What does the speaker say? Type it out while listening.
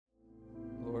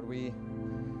we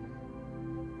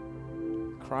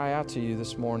cry out to you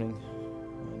this morning,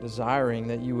 desiring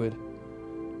that you would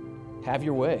have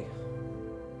your way.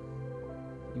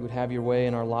 You would have your way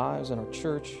in our lives, in our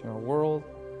church, in our world.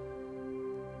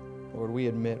 Lord, we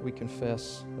admit, we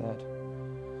confess that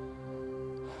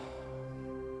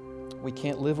we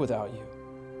can't live without you.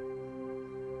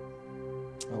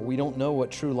 We don't know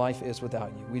what true life is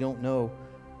without you. We don't know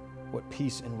what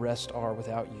peace and rest are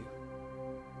without you.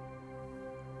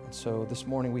 And so this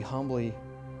morning we humbly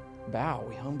bow,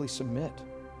 we humbly submit.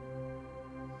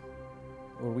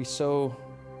 Lord, we so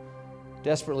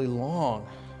desperately long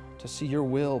to see your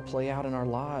will play out in our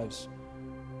lives.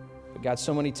 But God,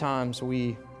 so many times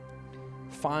we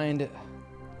find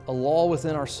a lull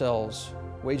within ourselves,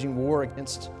 waging war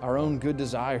against our own good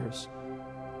desires.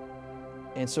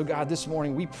 And so, God, this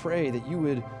morning we pray that you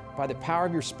would, by the power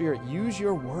of your Spirit, use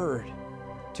your word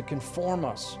to conform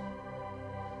us.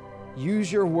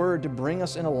 Use your word to bring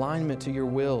us in alignment to your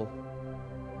will.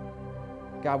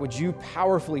 God, would you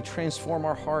powerfully transform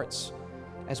our hearts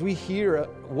as we hear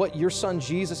what your Son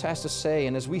Jesus has to say,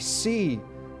 and as we see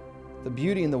the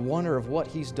beauty and the wonder of what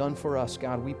he's done for us.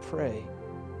 God, we pray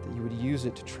that you would use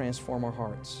it to transform our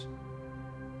hearts.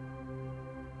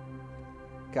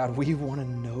 God, we want to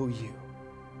know you.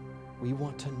 We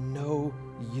want to know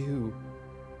you.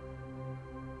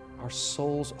 Our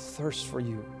souls thirst for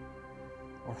you.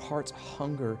 Our hearts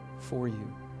hunger for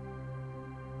you.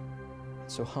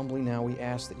 So humbly now we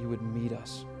ask that you would meet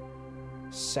us.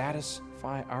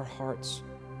 Satisfy our hearts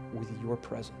with your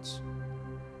presence.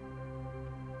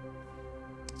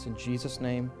 It's in Jesus'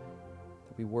 name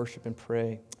that we worship and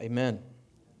pray. Amen.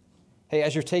 Hey,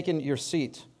 as you're taking your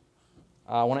seat,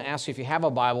 I want to ask you if you have a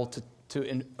Bible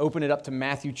to open it up to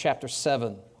Matthew chapter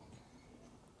 7.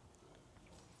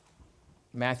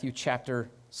 Matthew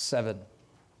chapter 7.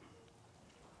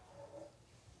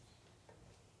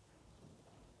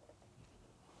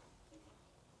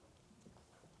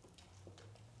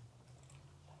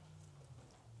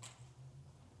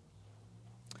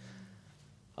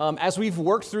 As we've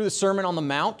worked through the Sermon on the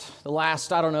Mount the last,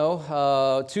 two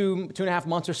and a half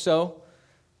months or so,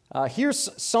 here's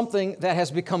something that has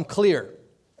become clear.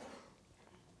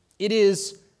 It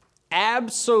is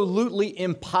absolutely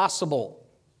impossible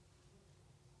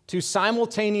to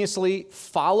simultaneously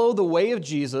follow the way of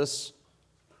Jesus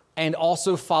and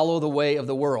also follow the way of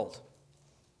the world.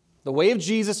 The way of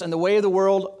Jesus and the way of the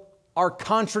world are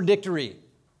contradictory.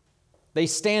 They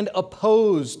stand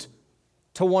opposed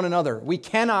to one another. We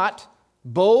cannot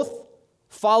both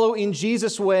follow in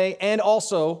Jesus' way and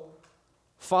also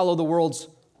follow the world's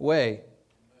way.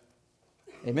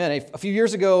 Amen. A few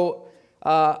years ago,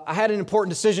 I had an important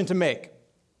decision to make.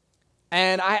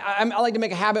 And I like to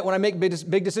make a habit when I make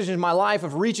big decisions in my life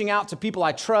of reaching out to people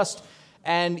I trust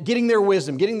and getting their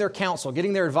wisdom, getting their counsel,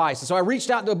 getting their advice. And so I reached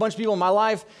out to a bunch of people in my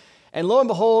life, and lo and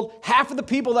behold, half of the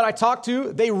people that I talked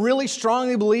to, they really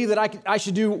strongly believe that I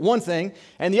should do one thing,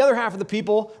 and the other half of the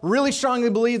people really strongly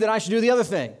believe that I should do the other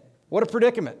thing. What a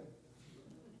predicament.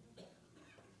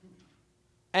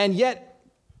 And yet,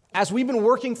 as we've been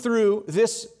working through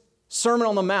this Sermon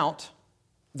on the Mount,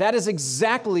 that is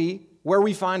exactly where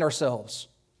we find ourselves.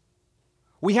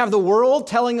 We have the world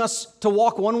telling us to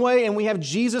walk one way, and we have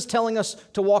Jesus telling us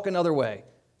to walk another way.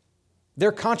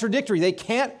 They're contradictory. They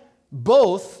can't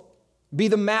both be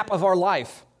the map of our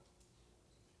life.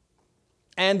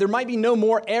 And there might be no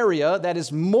more area that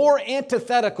is more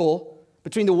antithetical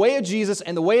between the way of Jesus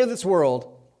and the way of this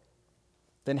world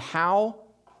than how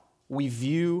we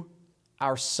view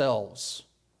ourselves.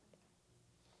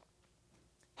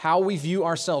 How we view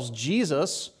ourselves.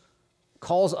 Jesus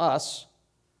calls us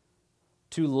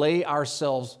to lay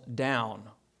ourselves down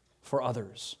for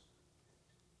others.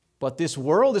 But this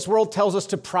world tells us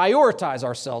to prioritize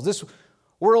ourselves. This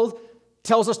world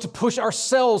tells us to push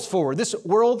ourselves forward. This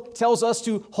world tells us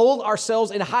to hold ourselves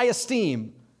in high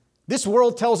esteem. This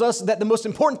world tells us that the most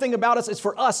important thing about us is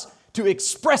for us to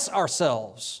express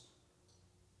ourselves.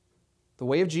 The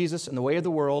way of Jesus and the way of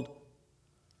the world,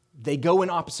 they go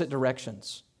in opposite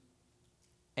directions.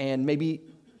 And maybe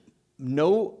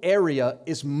no area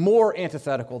is more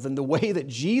antithetical than the way that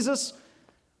Jesus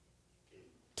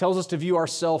tells us to view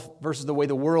ourselves versus the way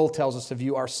the world tells us to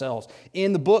view ourselves.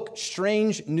 In the book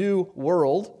Strange New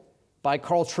World by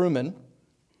Carl Trueman,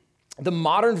 the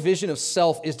modern vision of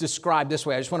self is described this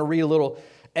way. I just want to read a little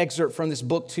excerpt from this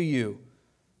book to you.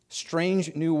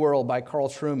 Strange New World by Carl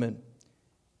Trueman.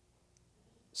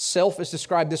 Self is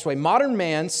described this way. Modern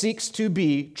man seeks to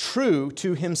be true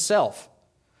to himself.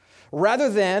 Rather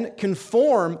than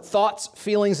conform thoughts,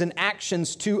 feelings, and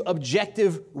actions to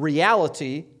objective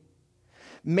reality,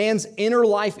 man's inner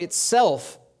life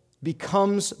itself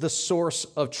becomes the source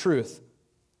of truth.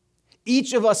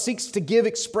 Each of us seeks to give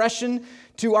expression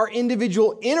to our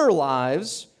individual inner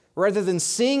lives rather than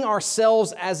seeing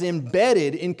ourselves as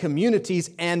embedded in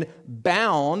communities and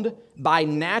bound by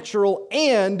natural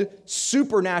and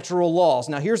supernatural laws.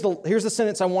 Now, here's the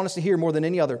sentence I want us to hear more than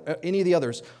any of the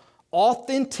others.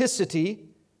 Authenticity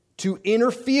to inner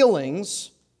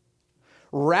feelings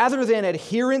rather than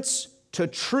adherence to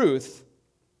truth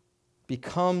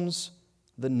becomes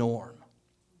the norm.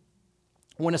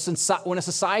 When a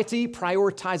society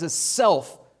prioritizes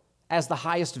self as the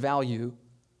highest value,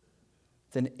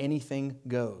 then anything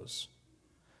goes.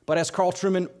 But as Carl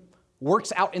Trueman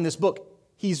works out in this book,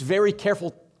 he's very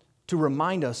careful to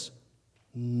remind us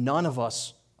none of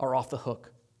us are off the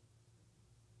hook.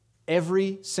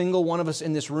 Every single one of us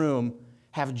in this room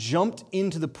have jumped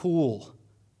into the pool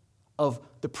of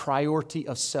the priority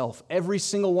of self. Every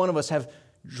single one of us have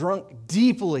drunk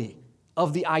deeply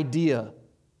of the idea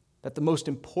that the most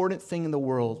important thing in the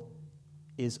world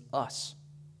is us.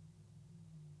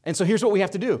 And so here's what we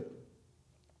have to do.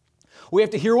 We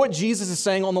have to hear what Jesus is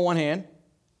saying on the one hand,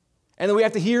 and then we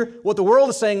have to hear what the world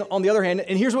is saying on the other hand,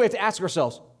 and here's what we have to ask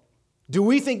ourselves. Do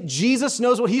we think Jesus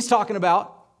knows what he's talking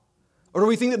about, or do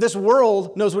we think that this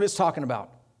world knows what it's talking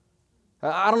about?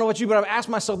 I don't know about you, but I've asked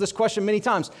myself this question many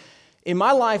times. In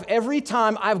my life, every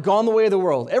time I've gone the way of the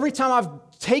world, every time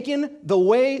I've taken the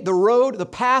way, the road, the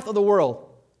path of the world,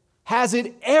 has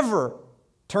it ever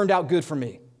turned out good for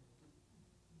me?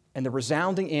 And the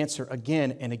resounding answer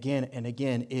again and again and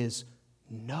again is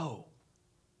no.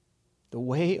 The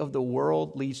way of the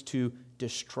world leads to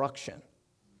destruction,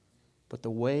 but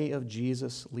the way of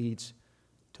Jesus leads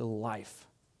to life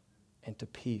and to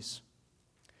peace.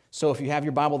 So if you have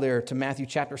your Bible there to Matthew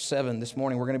chapter 7 this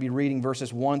morning, we're going to be reading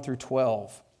verses 1 through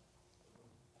 12.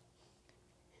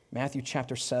 Matthew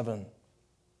chapter 7,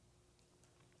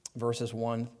 verses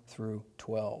 1 through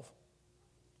 12.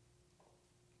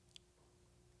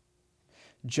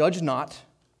 Judge not,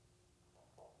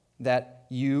 that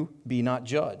you be not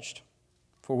judged.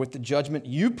 For with the judgment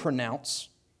you pronounce,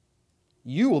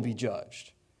 you will be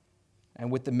judged.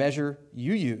 And with the measure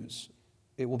you use,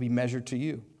 it will be measured to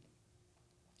you.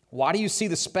 Why do you see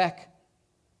the speck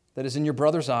that is in your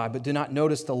brother's eye, but do not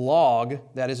notice the log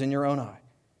that is in your own eye?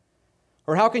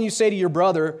 Or how can you say to your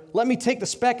brother, let me take the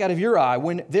speck out of your eye,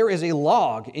 when there is a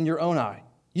log in your own eye?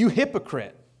 You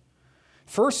hypocrite!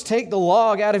 First take the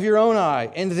log out of your own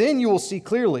eye, and then you will see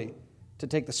clearly to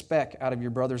take the speck out of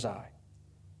your brother's eye.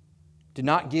 Do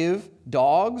not give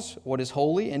dogs what is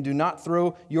holy, and do not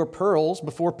throw your pearls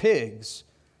before pigs,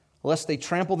 lest they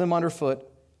trample them underfoot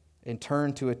and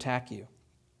turn to attack you.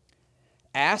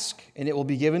 Ask, and it will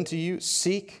be given to you.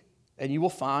 Seek, and you will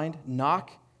find.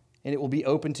 Knock, and it will be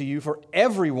open to you. For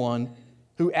everyone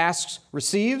who asks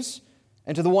receives,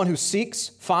 and to the one who seeks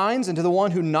finds, and to the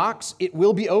one who knocks it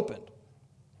will be opened.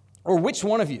 Or which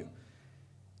one of you,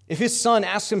 if his son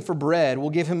asks him for bread, will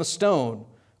give him a stone?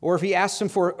 Or if he asks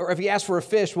for a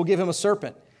fish, will give him a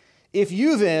serpent? If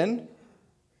you then,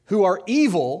 who are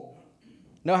evil,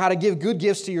 know how to give good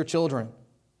gifts to your children,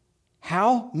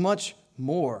 how much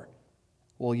more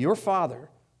will your Father,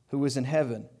 who is in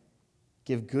heaven,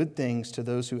 give good things to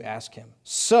those who ask him?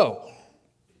 So,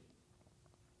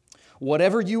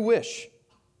 whatever you wish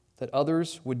that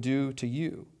others would do to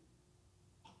you,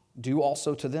 do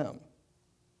also to them.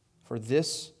 For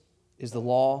this is the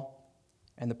law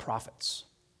and the prophets.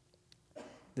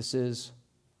 This is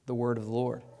the word of the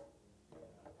Lord.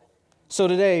 So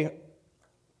today,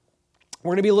 we're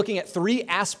going to be looking at three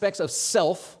aspects of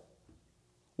self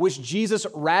which Jesus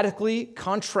radically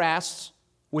contrasts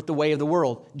with the way of the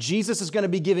world. Jesus is going to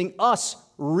be giving us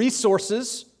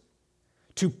resources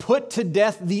to put to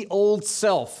death the old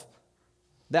self,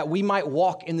 that we might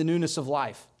walk in the newness of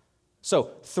life.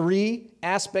 So, three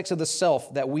aspects of the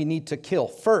self that we need to kill.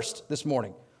 First, this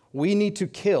morning, we need to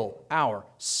kill our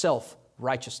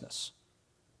self-righteousness.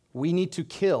 We need to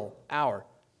kill our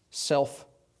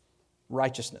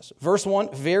self-righteousness. Verse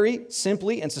 1, very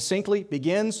simply and succinctly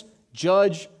begins,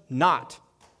 judge not.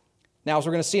 Now, as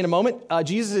we're going to see in a moment,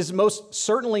 Jesus is most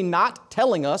certainly not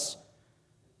telling us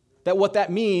that what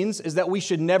that means is that we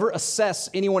should never assess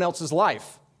anyone else's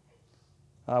life.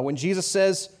 When Jesus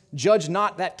says, judge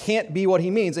not, that can't be what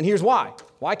he means. And here's why.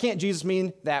 Why can't Jesus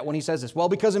mean that when he says this? Well,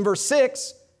 because in verse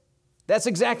 6, that's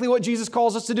exactly what Jesus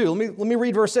calls us to do. Let me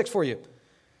read verse 6 for you.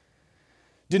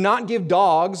 Do not give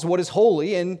dogs what is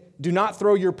holy, and do not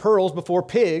throw your pearls before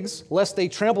pigs, lest they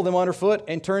trample them underfoot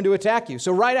and turn to attack you.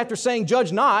 So right after saying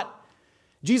judge not,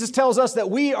 Jesus tells us that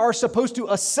we are supposed to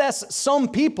assess some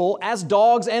people as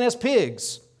dogs and as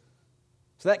pigs.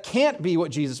 So that can't be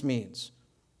what Jesus means.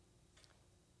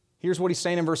 Here's what he's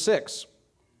saying in verse 6.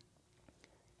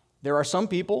 There are some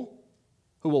people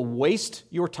who will waste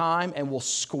your time and will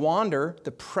squander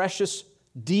the precious,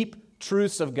 deep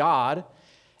truths of God.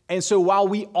 And so while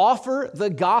we offer the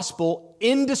gospel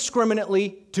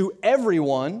indiscriminately to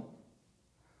everyone,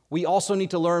 we also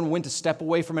need to learn when to step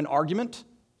away from an argument.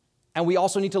 And we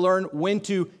also need to learn when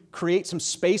to create some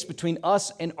space between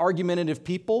us and argumentative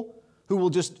people who will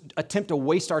just attempt to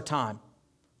waste our time.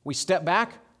 We step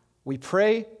back, we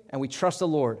pray, and we trust the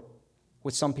Lord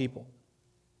with some people.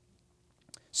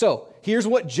 So, here's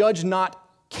what judge not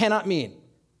cannot mean.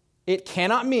 It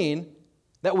cannot mean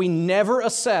that we never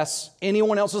assess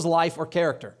anyone else's life or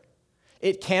character.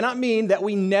 It cannot mean that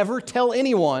we never tell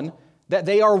anyone that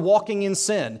they are walking in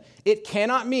sin. It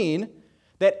cannot mean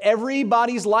that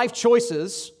everybody's life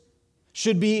choices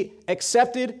should be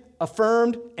accepted,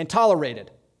 affirmed, and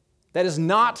tolerated. That is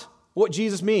not what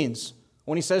Jesus means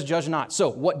when he says judge not. So,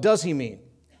 what does he mean?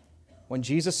 When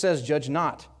Jesus says judge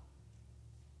not,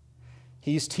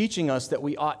 he's teaching us that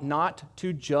we ought not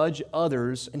to judge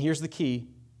others, and here's the key,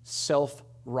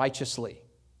 self-righteously.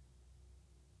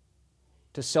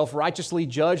 To self-righteously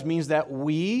judge means that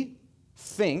we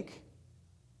think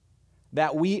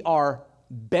that we are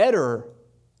better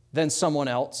than someone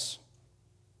else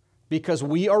because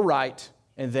we are right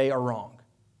and they are wrong.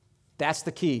 That's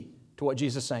the key to what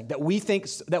Jesus is saying, that we think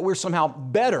that we're somehow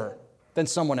better than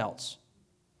someone else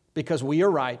because we are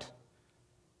right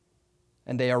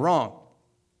and they are wrong.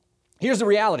 Here's the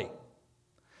reality.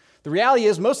 The reality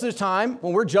is most of the time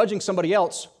when we're judging somebody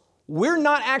else, we're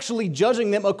not actually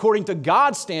judging them according to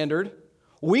God's standard.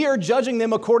 We are judging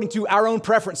them according to our own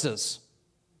preferences.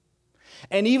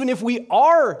 And even if we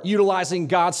are utilizing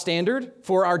God's standard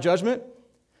for our judgment,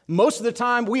 most of the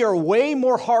time we are way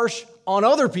more harsh on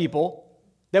other people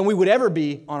than we would ever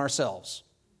be on ourselves.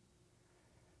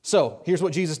 So here's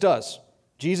what Jesus does.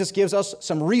 Jesus gives us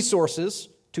some resources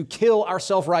to kill our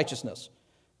self-righteousness.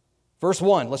 Verse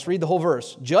 1, let's read the whole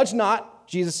verse. Judge not,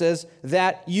 Jesus says,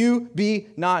 that you be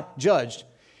not judged.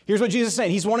 Here's what Jesus is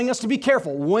saying. He's wanting us to be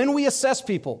careful. When we assess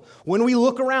people, when we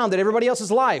look around at everybody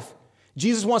else's life,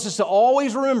 Jesus wants us to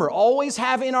always remember, always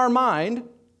have in our mind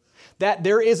that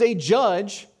there is a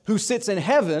judge who sits in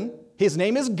heaven. His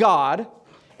name is God,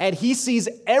 and he sees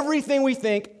everything we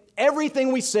think,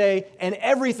 everything we say, and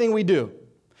everything we do.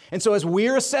 And so as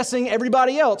we're assessing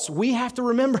everybody else, we have to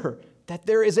remember that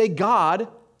there is a God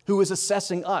who is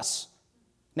assessing us.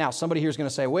 Now, somebody here is going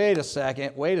to say, wait a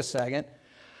second.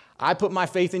 I put my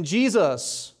faith in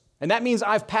Jesus, and that means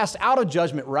I've passed out of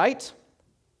judgment, right?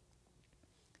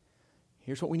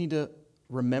 Here's what we need to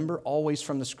remember always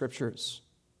from the Scriptures.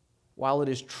 While it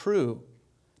is true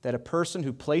that a person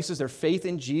who places their faith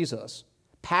in Jesus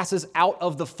passes out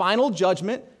of the final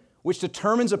judgment, which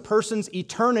determines a person's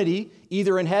eternity,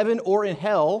 either in heaven or in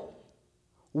hell,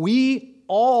 we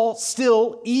all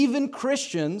still, even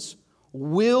Christians,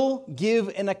 will give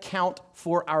an account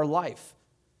for our life.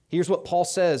 Here's what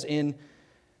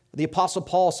the Apostle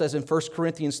Paul says in 1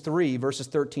 Corinthians 3, verses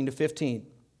 13 to 15.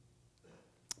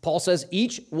 Paul says,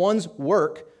 each one's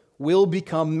work will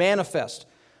become manifest,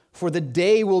 for the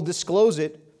day will disclose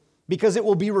it, because it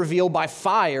will be revealed by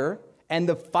fire, and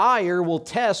the fire will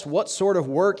test what sort of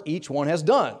work each one has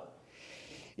done.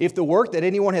 If the work that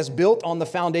anyone has built on the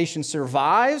foundation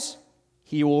survives,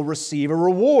 he will receive a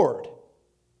reward.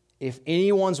 If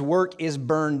anyone's work is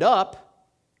burned up,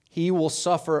 he will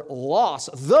suffer loss,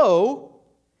 though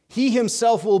he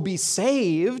himself will be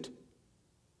saved,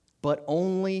 but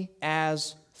only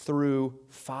as through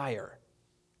fire.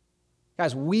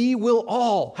 Guys, we will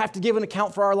all have to give an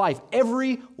account for our life.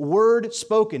 Every word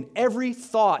spoken, every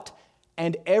thought,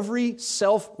 and every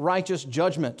self-righteous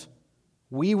judgment,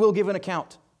 we will give an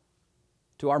account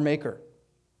to our Maker.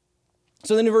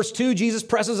 So then in verse 2, Jesus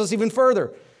presses us even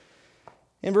further.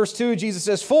 In verse 2, Jesus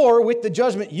says, for with the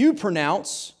judgment you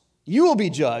pronounce, you will be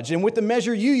judged, and with the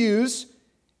measure you use,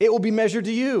 it will be measured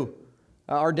to you.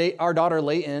 Our daughter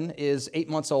Layton is 8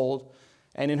 months old,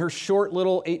 and in her short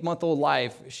little 8-month-old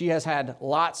life, she has had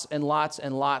lots and lots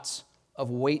and lots of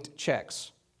weight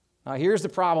checks. Now, here's the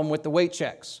problem with the weight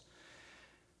checks.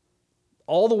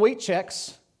 All the weight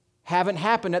checks haven't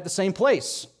happened at the same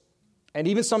place. And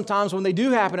even sometimes when they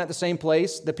do happen at the same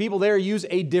place, the people there use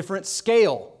a different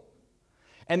scale.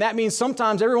 And that means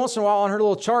sometimes every once in a while on her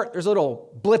little chart, there's a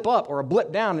little blip up or a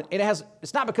blip down.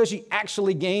 It's not because she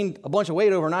actually gained a bunch of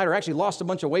weight overnight or actually lost a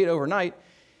bunch of weight overnight.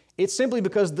 It's simply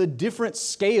because the different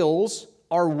scales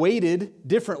are weighted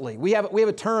differently. We have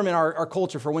a term in our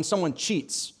culture for when someone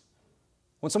cheats.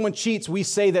 When someone cheats, we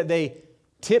say that they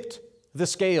tipped the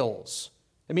scales.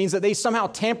 It means that they somehow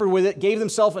tampered with it, gave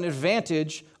themselves an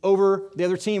advantage over the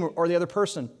other team or the other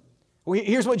person.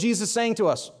 Here's what Jesus is saying to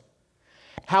us.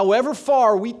 However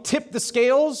far we tip the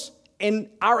scales in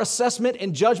our assessment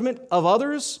and judgment of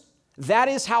others, that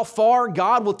is how far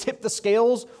God will tip the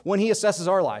scales when he assesses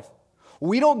our life.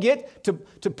 We don't get to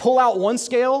pull out one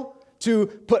scale to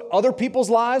put other people's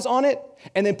lives on it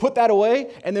and then put that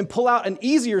away and then pull out an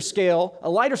easier scale, a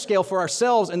lighter scale for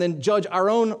ourselves and then judge our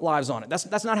own lives on it.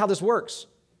 That's not how this works.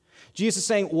 Jesus is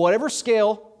saying whatever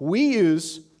scale we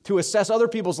use to assess other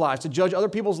people's lives, to judge other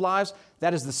people's lives,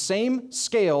 that is the same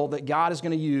scale that God is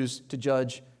going to use to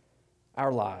judge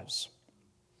our lives.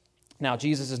 Now,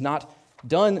 Jesus is not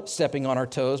done stepping on our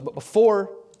toes, but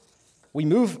before we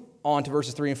move on to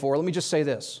verses 3 and 4, let me just say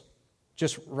this,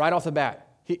 just right off the bat.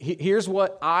 Here's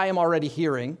what I am already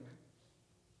hearing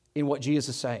in what Jesus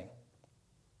is saying.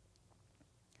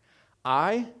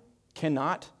 I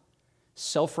cannot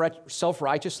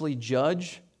self-righteously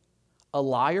judge a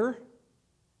liar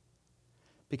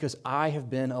because I have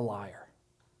been a liar.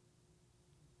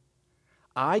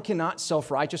 I cannot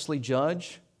self-righteously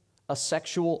judge a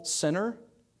sexual sinner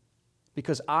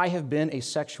because I have been a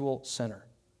sexual sinner.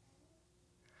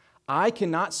 I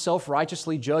cannot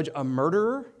self-righteously judge a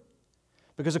murderer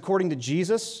because according to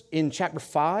Jesus in chapter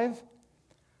 5,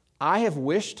 I have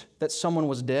wished that someone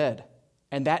was dead,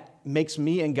 and that makes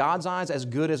me in God's eyes as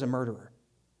good as a murderer.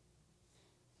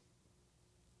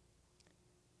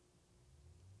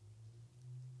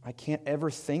 I can't ever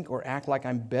think or act like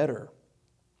I'm better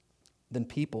than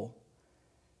people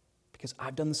because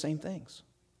I've done the same things.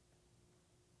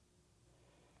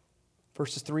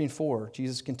 Verses 3 and 4,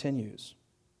 Jesus continues.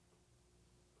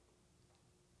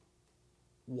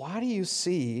 Why do you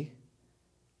see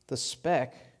the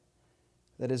speck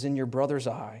that is in your brother's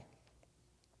eye,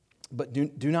 but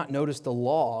do not notice the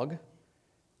log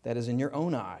that is in your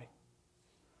own eye?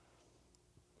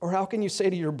 Or how can you say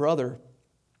to your brother,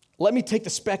 let me take the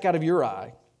speck out of your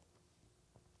eye,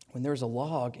 when there's a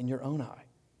log in your own eye?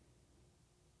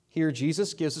 Here,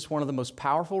 Jesus gives us one of the most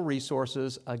powerful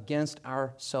resources against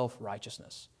our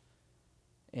self-righteousness,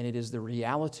 and it is the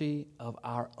reality of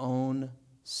our own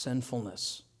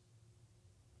sinfulness.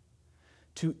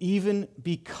 To even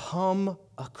become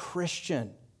a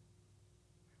Christian,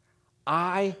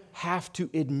 I have to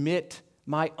admit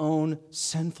my own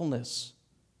sinfulness.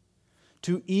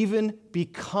 To even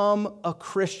become a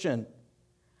Christian,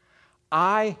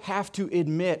 I have to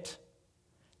admit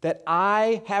that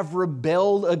I have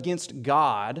rebelled against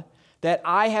God, that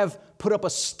I have put up a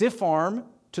stiff arm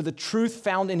to the truth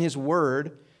found in His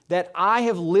Word, that I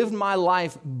have lived my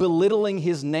life belittling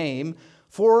His name.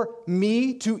 For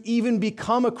me to even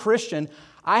become a Christian,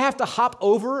 I have to hop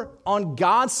over on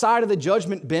God's side of the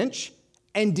judgment bench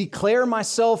and declare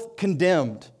myself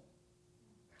condemned.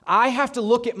 I have to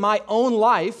look at my own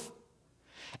life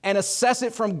and assess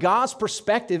it from God's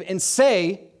perspective and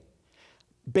say,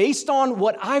 based on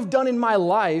what I've done in my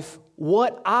life,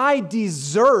 what I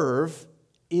deserve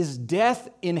is death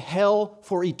in hell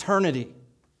for eternity.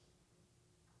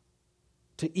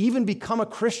 To even become a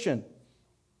Christian,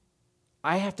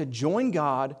 I have to join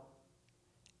God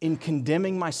in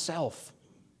condemning myself.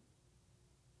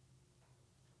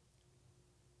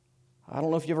 I don't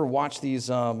know if you ever watch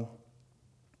these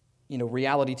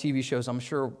reality TV shows. I'm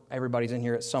sure everybody's in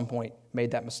here at some point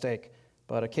made that mistake.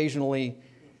 But occasionally,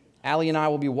 Allie and I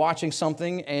will be watching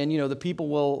something, and, the people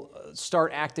will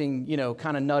start acting,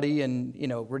 kind of nutty and,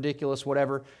 ridiculous,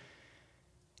 whatever.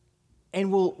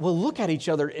 And we'll look at each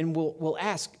other and we'll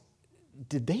ask,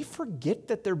 did they forget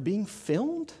that they're being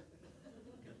filmed?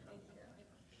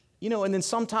 And then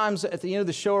sometimes at the end of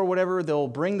the show or whatever, they'll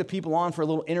bring the people on for a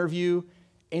little interview,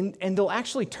 and they'll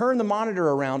actually turn the monitor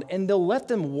around and they'll let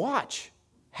them watch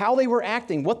how they were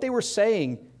acting, what they were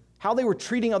saying, how they were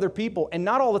treating other people. And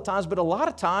not all the times, but a lot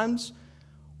of times,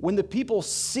 when the people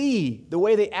see the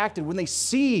way they acted, when they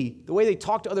see the way they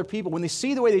talked to other people, when they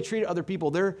see the way they treated other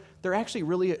people, they're actually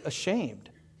really ashamed.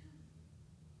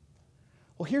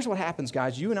 Well, here's what happens,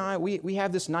 guys. You and I, we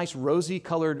have this nice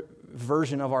rosy-colored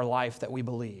version of our life that we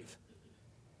believe.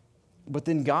 But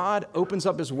then God opens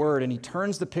up His Word and He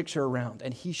turns the picture around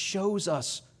and He shows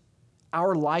us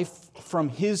our life from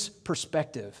His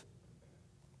perspective.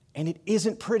 And it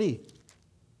isn't pretty.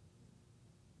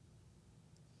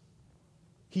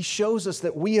 He shows us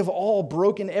that we have all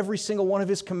broken every single one of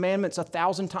His commandments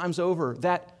 1,000 times over.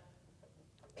 That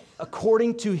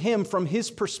according to Him, from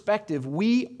His perspective,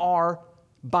 we are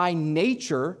by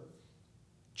nature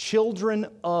children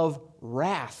of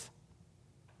wrath.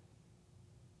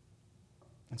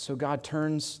 And so God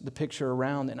turns the picture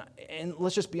around. And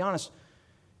let's just be honest.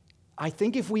 I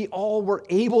think if we all were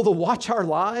able to watch our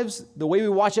lives the way we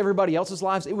watch everybody else's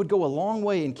lives, it would go a long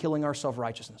way in killing our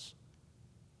self-righteousness.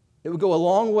 It would go a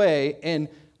long way in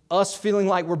us feeling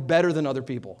like we're better than other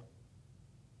people.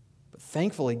 But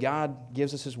thankfully, God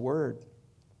gives us His Word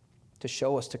to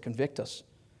show us, to convict us.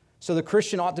 So the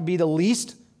Christian ought to be the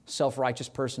least self-righteous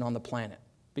person on the planet.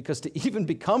 Because to even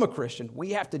become a Christian,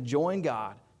 we have to join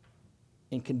God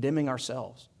in condemning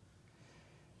ourselves.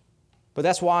 But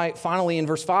that's why, finally, in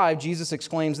verse 5, Jesus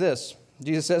exclaims this.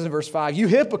 Jesus says in verse 5, "You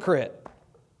hypocrite!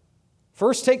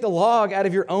 First take the log out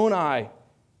of your own eye,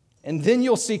 and then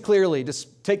you'll see clearly to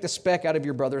take the speck out of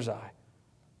your brother's eye."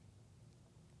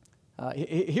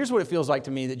 Here's what it feels like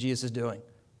to me that Jesus is doing.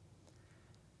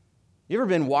 You ever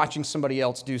been watching somebody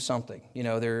else do something? You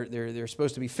know, they're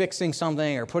supposed to be fixing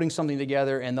something or putting something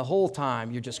together, and the whole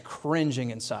time you're just cringing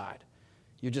inside.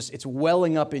 It's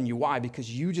welling up in you. Why?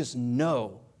 Because you just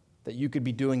know that you could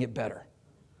be doing it better.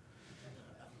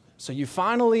 So you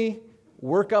finally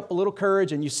work up a little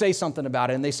courage and you say something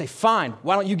about it, and they say, "Fine,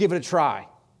 why don't you give it a try?"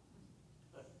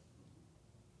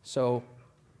 So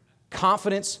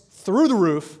confidence through the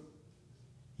roof,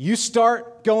 you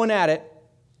start going at it,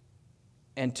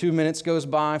 and 2 minutes goes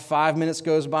by, 5 minutes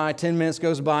goes by, 10 minutes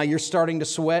goes by, you're starting to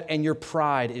sweat and your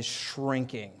pride is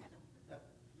shrinking.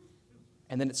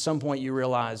 And then at some point you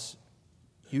realize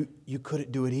you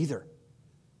couldn't do it either.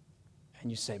 And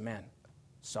you say, "Man,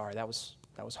 sorry, that was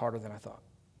harder than I thought."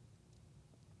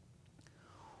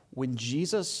 When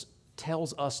Jesus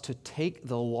tells us to take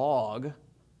the log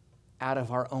out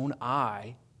of our own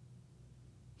eye,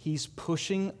 He's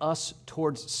pushing us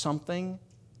towards something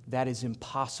that is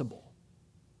impossible.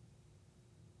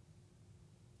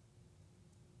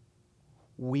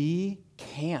 We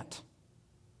can't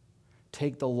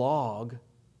take the log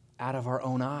out of our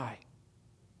own eye.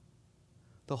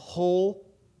 The whole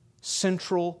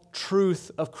central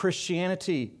truth of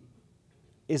Christianity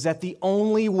is that the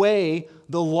only way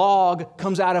the log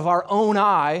comes out of our own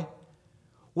eye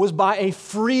was by a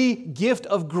free gift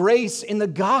of grace in the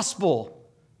gospel.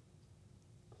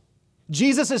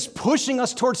 Jesus is pushing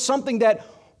us towards something that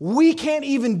we can't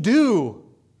even do,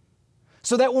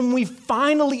 so that when we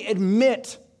finally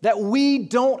admit that we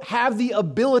don't have the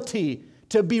ability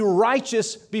to be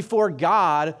righteous before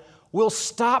God, we'll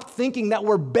stop thinking that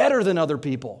we're better than other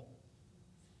people.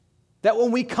 That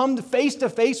when we come face to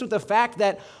face with the fact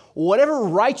that whatever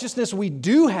righteousness we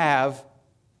do have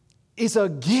is a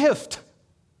gift,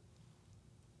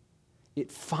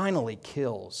 it finally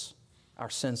kills our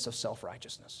sense of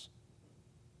self-righteousness.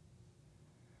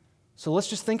 So let's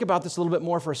just think about this a little bit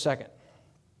more for a second.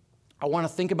 I want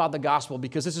to think about the gospel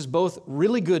because this is both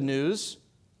really good news,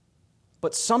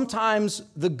 but sometimes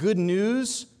the good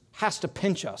news has to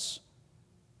pinch us.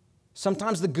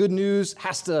 Sometimes the good news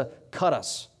has to cut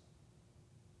us.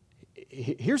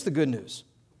 Here's the good news.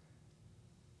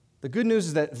 The good news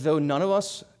is that though none of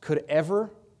us could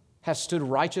ever have stood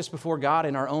righteous before God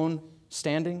in our own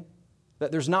standing,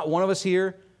 that there's not one of us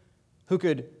here who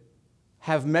could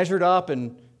have measured up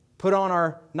and put on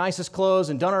our nicest clothes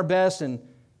and done our best and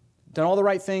done all the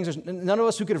right things. There's none of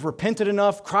us who could have repented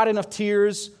enough, cried enough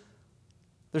tears.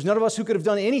 There's none of us who could have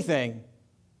done anything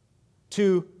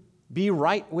to be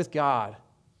right with God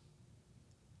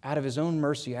out of His own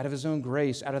mercy, out of His own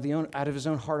grace, out of His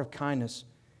own heart of kindness.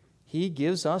 He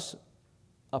gives us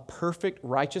a perfect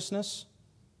righteousness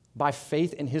by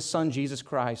faith in His Son, Jesus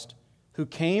Christ, who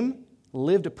came,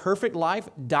 lived a perfect life,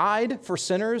 died for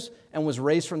sinners, and was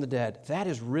raised from the dead. That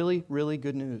is really, really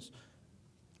good news.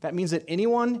 That means that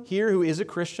anyone here who is a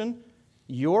Christian,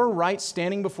 your right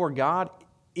standing before God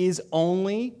is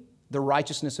only the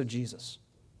righteousness of Jesus.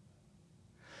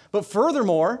 But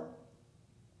furthermore,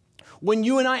 when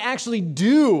you and I actually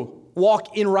do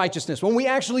walk in righteousness, when we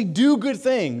actually do good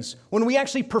things, when we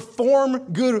actually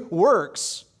perform good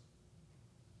works,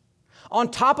 on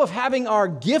top of having our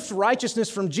gift righteousness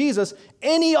from Jesus,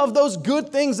 any of those good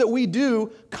things that we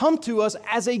do come to us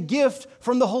as a gift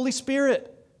from the Holy Spirit.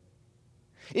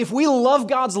 If we love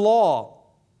God's law,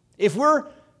 if we're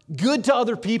good to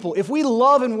other people, if we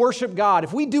love and worship God,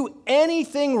 if we do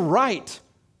anything right,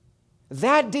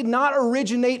 that did not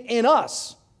originate in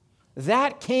us.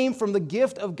 That came from the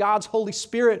gift of God's Holy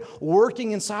Spirit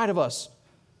working inside of us.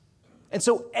 And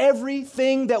so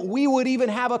everything that we would even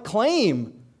have a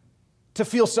claim to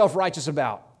feel self-righteous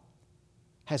about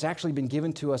has actually been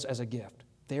given to us as a gift.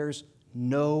 There's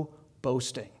no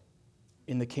boasting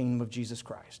in the kingdom of Jesus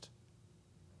Christ.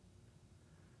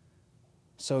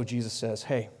 So Jesus says,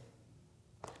 hey,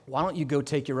 why don't you go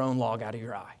take your own log out of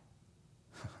your eye?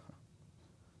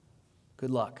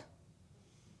 Good luck.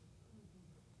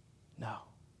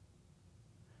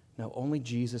 No, only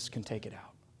Jesus can take it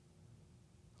out.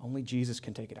 Only Jesus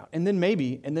can take it out. And then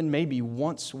maybe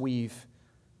once we've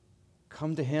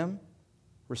come to Him,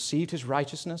 received his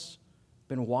righteousness,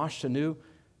 been washed anew,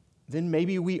 then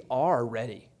maybe we are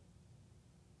ready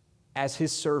as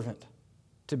his servant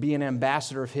to be an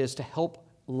ambassador of his, to help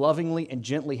lovingly and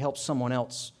gently help someone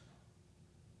else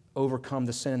overcome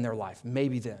the sin in their life.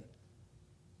 Maybe then,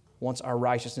 once our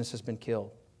righteousness has been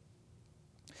killed.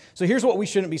 So here's what we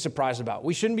shouldn't be surprised about.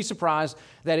 We shouldn't be surprised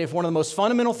that if one of the most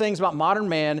fundamental things about modern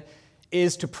man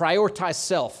is to prioritize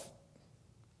self,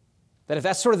 that if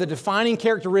that's sort of the defining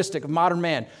characteristic of modern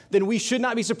man, then we should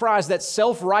not be surprised that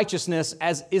self-righteousness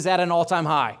is at an all-time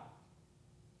high.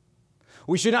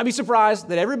 We should not be surprised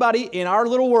that everybody in our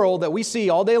little world that we see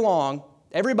all day long,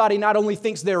 everybody not only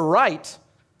thinks they're right,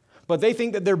 but they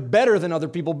think that they're better than other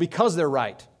people because they're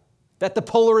right. That the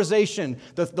polarization,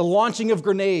 the launching of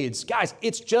grenades, guys,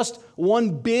 it's just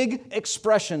one big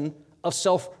expression of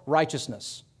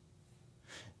self-righteousness.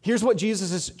 Here's what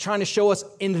Jesus is trying to show us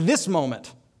in this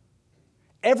moment.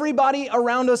 Everybody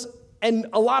around us, and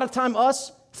a lot of time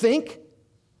us, think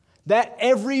that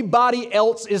everybody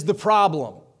else is the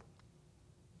problem.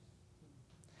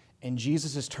 And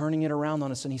Jesus is turning it around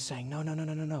on us and he's saying,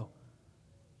 no.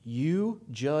 You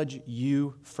judge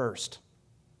you first.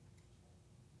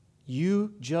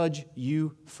 You judge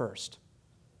you first.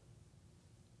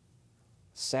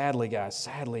 Sadly, guys,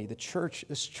 this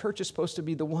church is supposed to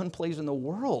be the one place in the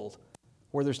world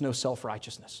where there's no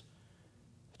self-righteousness.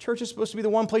 The church is supposed to be the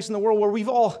one place in the world where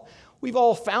we've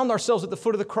all found ourselves at the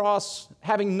foot of the cross,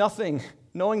 having nothing,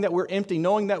 knowing that we're empty,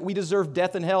 knowing that we deserve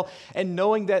death and hell, and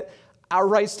knowing that our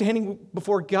right standing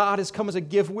before God has come as a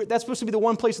gift. That's supposed to be the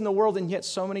one place in the world, and yet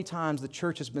so many times the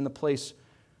church has been the place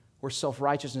where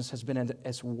self-righteousness has been at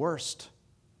its worst.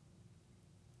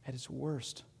 At its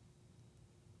worst.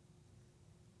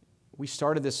 We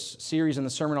started this series in the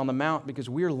Sermon on the Mount because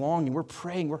we're longing, we're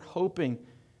praying, we're hoping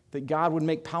that God would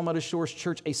make Palmetto Shores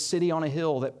Church a city on a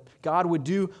hill, that God would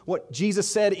do what Jesus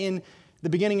said in the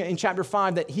beginning in chapter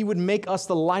 5, that he would make us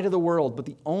the light of the world. But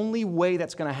the only way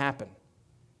that's going to happen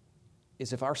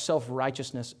is if our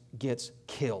self-righteousness gets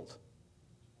killed.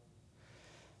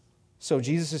 So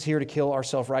Jesus is here to kill our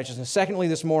self-righteousness. Secondly,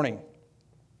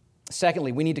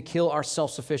 we need to kill our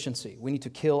self-sufficiency. We need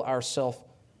to kill our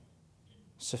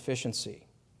self-sufficiency.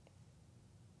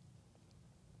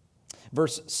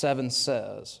 Verse 7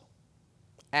 says,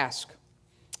 ask,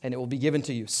 and it will be given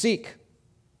to you. Seek,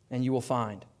 and you will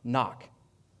find. Knock,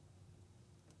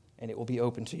 and it will be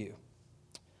open to you.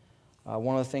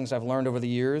 One of the things I've learned over the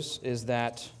years is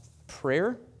that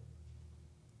prayer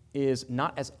is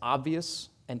not as obvious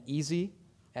and easy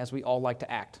as we all like to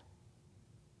act.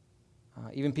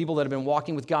 Even people that have been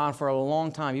walking with God for a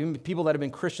long time, even people that have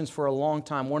been Christians for a long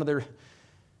time, one of their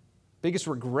biggest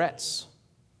regrets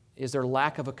is their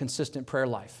lack of a consistent prayer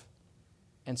life.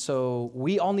 And so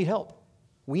we all need help.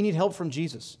 We need help from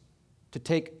Jesus to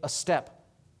take a step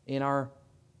in our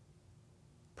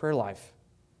prayer life.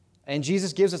 And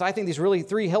Jesus gives us, I think, these really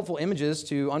three helpful images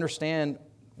to understand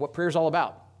what prayer is all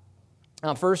about.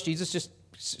 First, Jesus just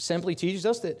simply teaches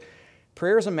us that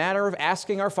prayer is a matter of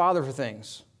asking our Father for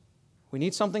things. We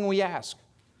need something, we ask.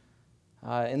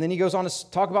 And then he goes on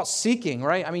to talk about seeking,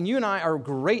 right? I mean, you and I are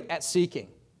great at seeking.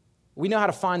 We know how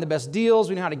to find the best deals.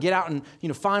 We know how to get out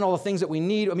and find all the things that we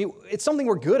need. I mean, it's something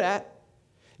we're good at.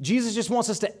 Jesus just wants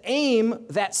us to aim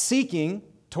that seeking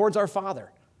towards our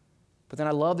Father. But then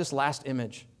I love this last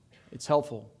image. It's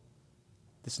helpful.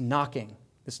 This knocking.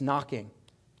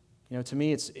 To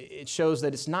me, it shows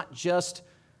that it's not just,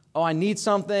 I need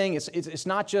something. It's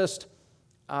not just,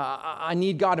 I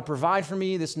need God to provide for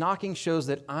me. This knocking shows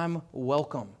that I'm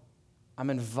welcome. I'm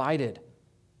invited.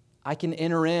 I can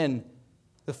enter in.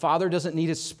 The Father doesn't need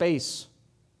his space.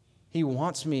 He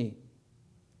wants me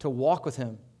to walk with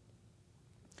him.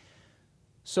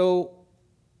 So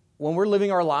when we're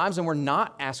living our lives and we're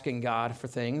not asking God for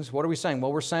things, what are we saying?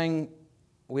 Well, we're saying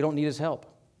we don't need his help.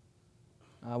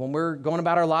 When we're going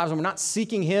about our lives and we're not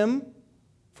seeking him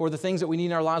for the things that we need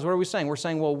in our lives, what are we saying? We're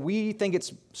saying, well, we think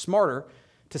it's smarter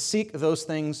to seek those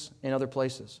things in other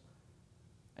places.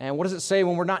 And what does it say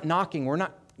when we're not knocking? We're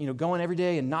not going every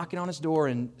day and knocking on his door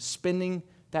and spending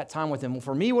that time with him. Well,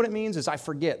 for me, what it means is I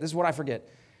forget. This is what I forget.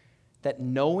 That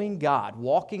knowing God,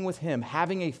 walking with him,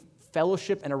 having a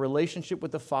fellowship and a relationship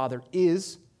with the Father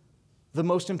is the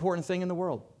most important thing in the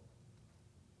world.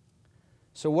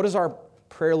 So what does our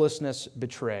prayerlessness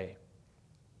betray?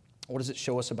 What does it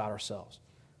show us about ourselves?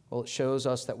 Well, it shows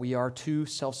us that we are too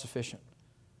self-sufficient.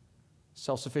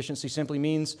 Self-sufficiency simply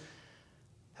means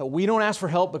that we don't ask for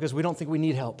help because we don't think we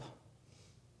need help.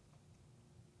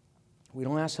 We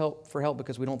don't ask for help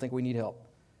because we don't think we need help.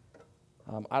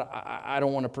 I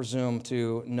don't want to presume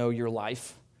to know your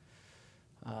life,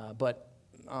 but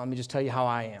let me just tell you how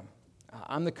I am.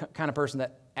 I'm the kind of person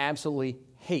that absolutely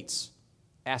hates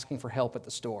asking for help at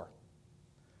the store.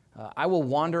 I will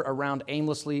wander around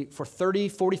aimlessly for 30,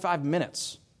 45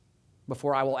 minutes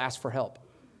before I will ask for help.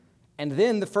 And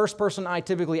then the first person I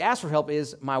typically ask for help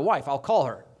is my wife. I'll call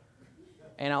her.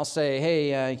 And I'll say,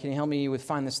 hey, can you help me with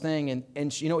find this thing?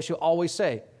 And you know what she'll always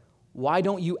say? Why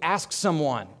don't you ask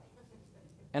someone?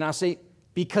 And I'll say,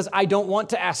 because I don't want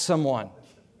to ask someone.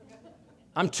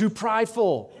 I'm too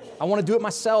prideful. I want to do it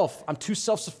myself. I'm too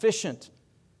self-sufficient.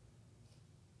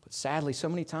 But sadly, so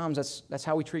many times that's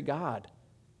how we treat God.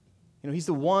 You know, he's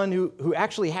the one who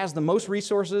actually has the most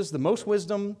resources, the most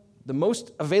wisdom, the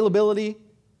most availability,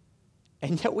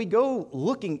 and yet we go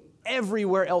looking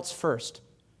everywhere else first.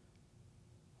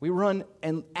 We run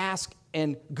and ask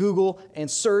and Google and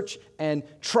search and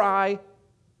try.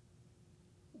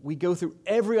 We go through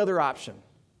every other option.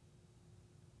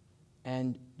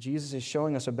 And Jesus is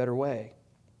showing us a better way.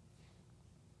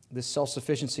 This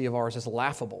self-sufficiency of ours is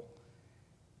laughable.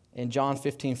 In John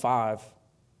 15:5,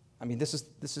 I mean, this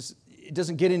is it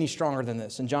doesn't get any stronger than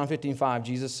this. In John 15:5,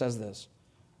 Jesus says this,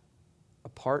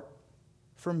 apart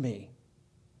from me,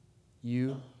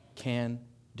 you can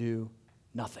do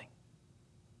nothing.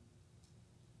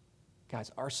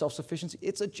 Guys, our self-sufficiency,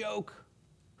 it's a joke.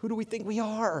 Who do we think we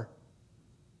are?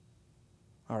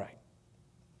 All right.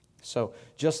 So,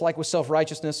 just like with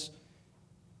self-righteousness,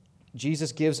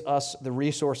 Jesus gives us the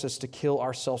resources to kill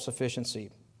our self-sufficiency.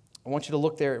 I want you to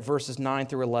look there at verses 9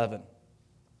 through 11.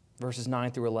 Verses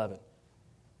 9 through 11.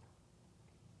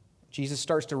 Jesus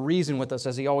starts to reason with us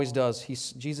as he always does.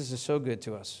 Jesus is so good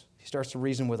to us. He starts to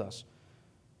reason with us.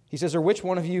 He says, or which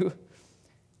one of you,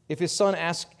 if his son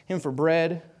asks him for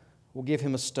bread, will give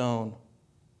him a stone?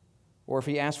 Or if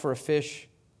he asks for a fish,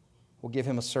 will give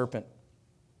him a serpent?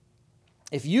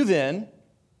 If you then,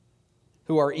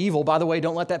 who are evil, by the way,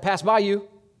 don't let that pass by you.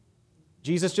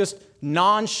 Jesus just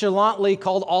nonchalantly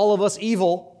called all of us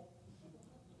evil.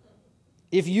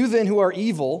 If you then, who are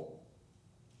evil,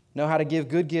 know how to give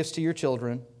good gifts to your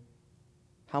children,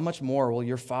 how much more will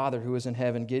your Father who is in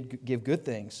heaven give good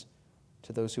things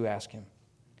to those who ask him?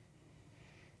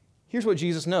 Here's what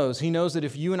Jesus knows. He knows that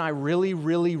if you and I really,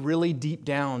 really, really deep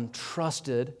down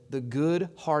trusted the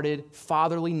good-hearted,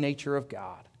 fatherly nature of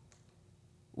God,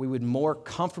 we would more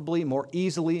comfortably, more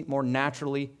easily, more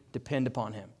naturally depend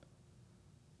upon him.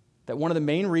 That one of the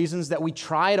main reasons that we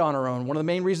try it on our own, one of the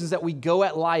main reasons that we go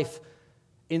at life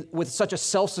with such a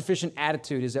self-sufficient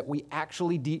attitude is that we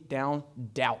actually deep down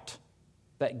doubt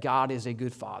that God is a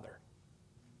good father.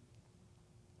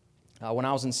 When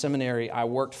I was in seminary, I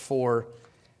worked for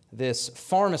this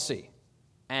pharmacy,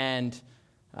 and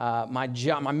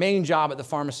my main job at the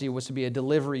pharmacy was to be a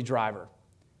delivery driver.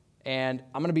 And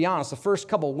I'm going to be honest, the first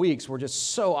couple of weeks were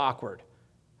just so awkward.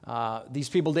 These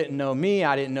people didn't know me,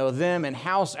 I didn't know them, and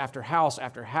house after house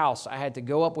after house, I had to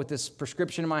go up with this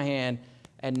prescription in my hand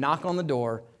and knock on the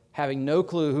door, having no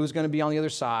clue who's going to be on the other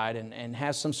side, and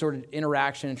have some sort of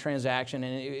interaction and transaction.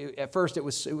 And at first, it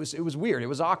was weird, it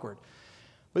was awkward.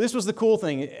 But this was the cool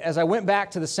thing. As I went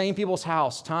back to the same people's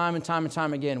house time and time and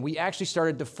time again, we actually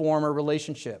started to form a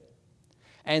relationship.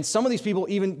 And some of these people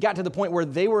even got to the point where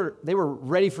they were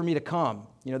ready for me to come.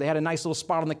 You know, they had a nice little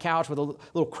spot on the couch with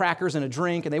little crackers and a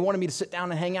drink, and they wanted me to sit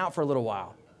down and hang out for a little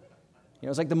while. You know,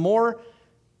 it's like the more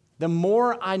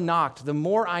I knocked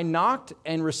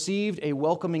and received a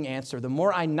welcoming answer, the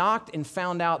more I knocked and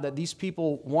found out that these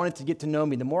people wanted to get to know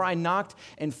me, the more I knocked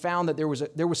and found that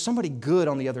there was somebody good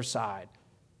on the other side,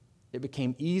 it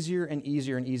became easier and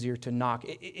easier and easier to knock.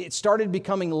 It started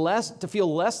becoming to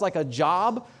feel less like a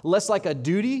job, less like a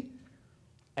duty,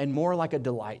 and more like a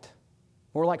delight,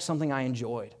 more like something I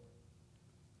enjoyed.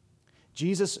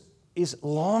 Jesus is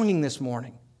longing this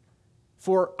morning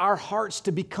for our hearts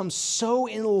to become so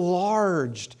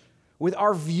enlarged with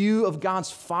our view of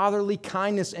God's fatherly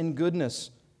kindness and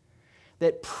goodness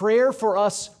that prayer for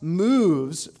us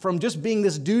moves from just being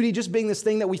this duty, just being this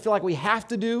thing that we feel like we have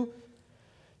to do,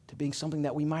 to being something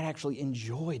that we might actually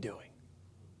enjoy doing.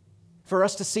 For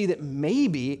us to see that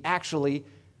maybe actually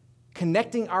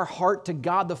connecting our heart to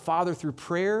God the Father through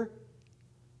prayer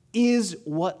is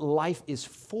what life is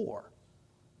for.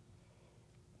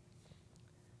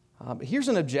 But here's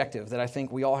an objective that I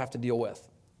think we all have to deal with.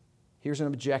 If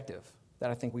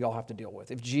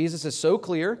Jesus is so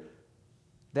clear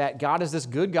that God is this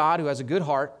good God who has a good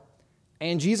heart,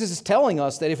 and Jesus is telling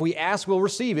us that if we ask, we'll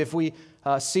receive. If we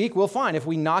seek, we'll find. If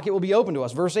we knock, it will be open to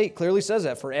us. Verse 8 clearly says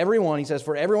that. For everyone, he says,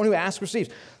 for everyone who asks, receives.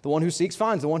 The one who seeks,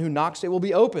 finds. The one who knocks, it will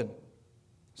be open.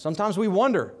 Sometimes we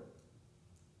wonder,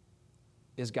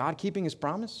 is God keeping his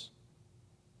promise?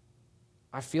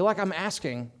 I feel like I'm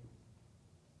asking,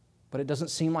 but it doesn't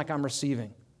seem like I'm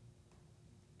receiving.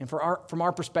 And from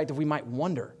our perspective, we might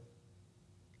wonder,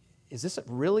 is this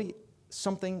really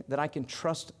something that I can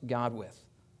trust God with?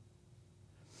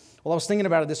 Well, I was thinking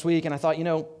about it this week, and I thought,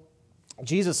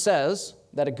 Jesus says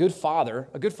that a good father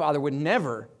would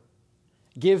never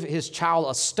give his child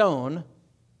a stone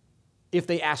if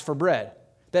they ask for bread.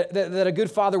 That a good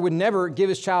father would never give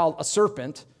his child a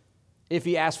serpent if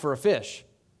he asked for a fish.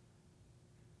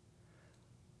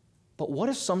 But what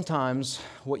if sometimes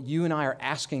what you and I are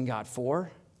asking God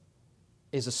for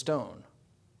is a stone,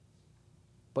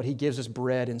 but he gives us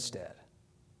bread instead?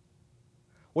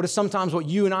 What if sometimes what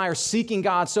you and I are seeking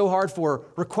God so hard for,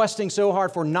 requesting so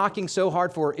hard for, knocking so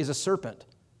hard for is a serpent,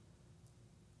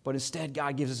 but instead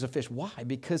God gives us a fish? Why?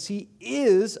 Because he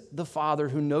is the Father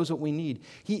who knows what we need.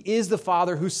 He is the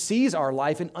Father who sees our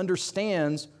life and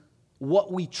understands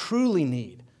what we truly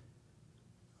need.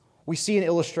 We see an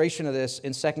illustration of this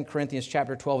in 2 Corinthians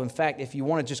chapter 12. In fact, if you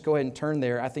want to just go ahead and turn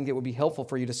there, I think it would be helpful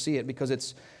for you to see it because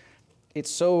it's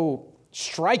so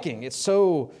striking. It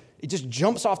just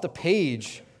jumps off the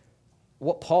page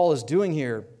what Paul is doing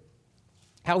here,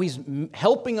 how he's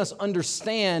helping us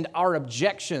understand our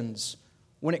objections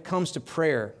when it comes to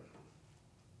prayer.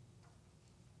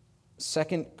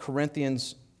 2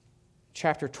 Corinthians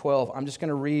chapter 12, I'm just going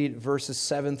to read verses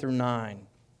 7 through 9.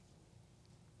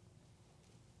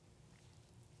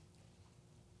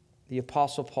 The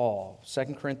Apostle Paul,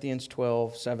 2 Corinthians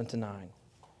 12, 7 to 9.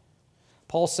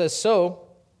 Paul says, "So,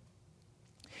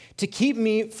 to keep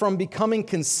me from becoming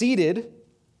conceited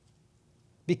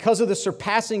because of the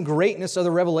surpassing greatness of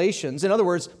the revelations." In other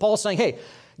words, Paul's saying, hey,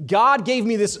 God gave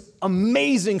me this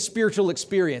amazing spiritual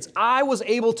experience. I was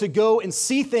able to go and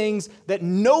see things that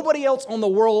nobody else in the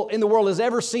world has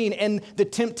ever seen. And the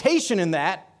temptation in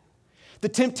that, the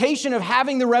temptation of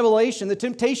having the revelation, the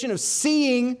temptation of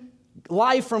seeing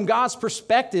life from God's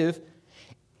perspective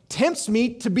tempts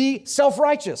me to be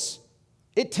self-righteous.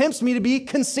 It tempts me to be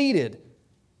conceited.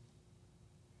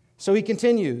 So he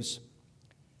continues,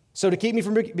 "So to keep me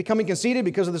from becoming conceited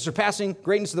because of the surpassing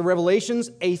greatness of the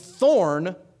revelations, a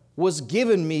thorn was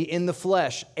given me in the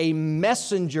flesh, a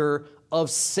messenger of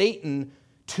Satan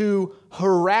to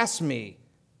harass me,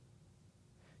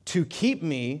 to keep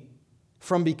me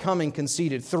from becoming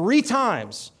conceited. 3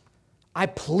 times I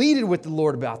pleaded with the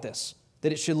Lord about this,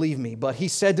 that it should leave me. But he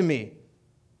said to me,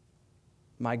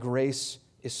 'My grace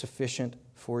is sufficient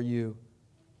for you,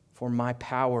 for my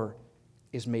power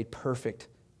is made perfect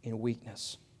in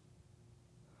weakness.'"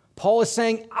 Paul is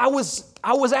saying, I was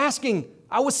asking,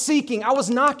 I was seeking, I was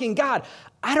knocking. God,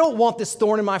 I don't want this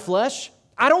thorn in my flesh.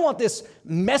 I don't want this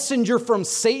messenger from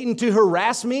Satan to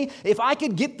harass me. If I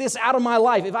could get this out of my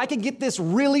life, if I could get this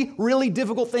really, really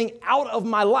difficult thing out of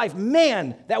my life,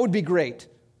 man, that would be great.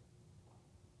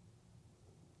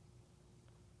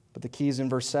 But the key is in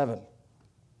verse 7.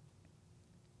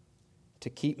 To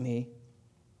keep me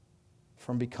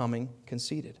from becoming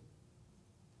conceited.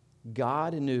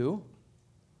 God knew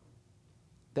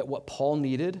that what Paul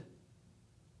needed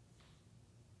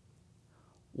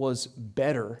was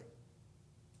better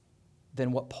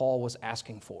than what Paul was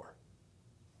asking for.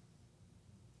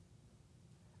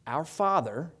 Our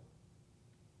Father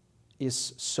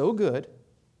is so good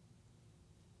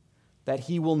that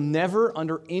he will never,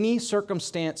 under any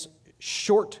circumstance,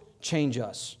 shortchange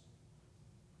us.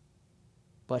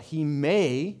 But he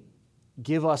may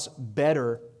give us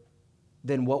better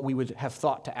than what we would have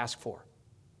thought to ask for.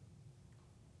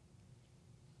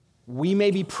 We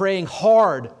may be praying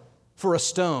hard for a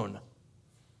stone,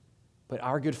 but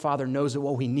our good Father knows that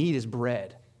what we need is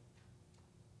bread.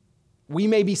 We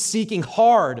may be seeking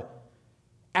hard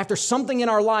after something in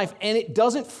our life, and it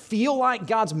doesn't feel like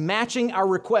God's matching our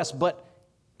request, but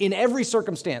in every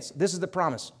circumstance, this is the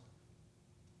promise.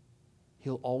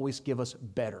 He'll always give us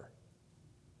better.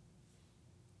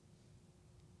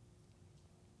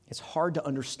 It's hard to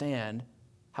understand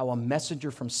how a messenger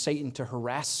from Satan to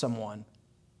harass someone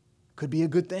could be a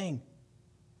good thing.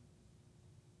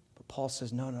 But Paul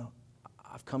says, no,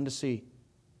 I've come to see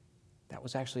that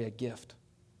was actually a gift.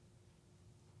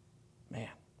 Man.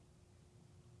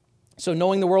 So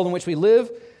knowing the world in which we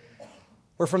live,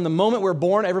 where from the moment we're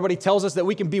born, everybody tells us that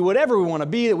we can be whatever we want to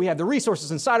be, that we have the resources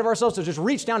inside of ourselves to just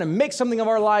reach down and make something of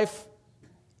our life,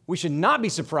 we should not be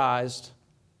surprised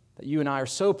that you and I are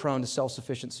so prone to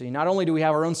self-sufficiency. Not only do we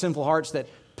have our own sinful hearts that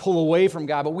pull away from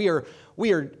God, but we are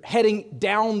heading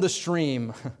down the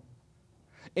stream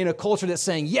in a culture that's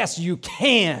saying, yes, you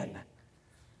can.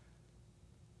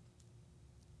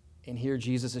 And here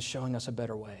Jesus is showing us a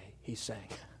better way. He's saying,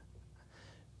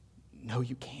 no,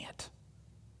 you can't.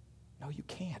 No, you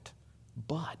can't.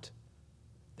 But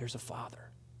there's a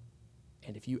Father.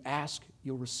 And if you ask,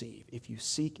 you'll receive. If you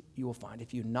seek, you will find.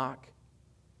 If you knock,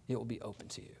 it will be open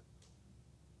to you.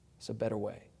 It's a better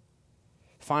way.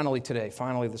 Finally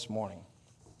this morning,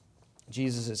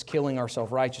 Jesus is killing our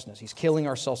self-righteousness. He's killing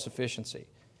our self-sufficiency.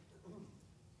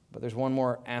 But there's one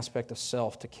more aspect of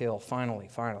self to kill. Finally.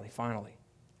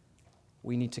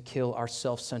 We need to kill our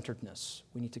self-centeredness.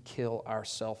 We need to kill our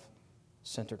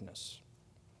self-centeredness.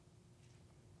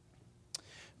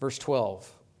 Verse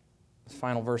 12, the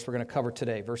final verse we're going to cover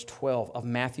today, verse 12 of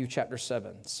Matthew chapter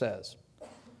 7 says,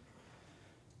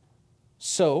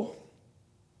 "So,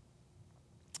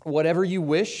 whatever you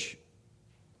wish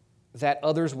that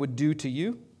others would do to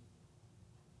you,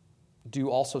 do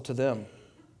also to them.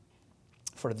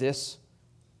 For this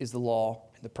is the law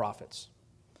and the prophets."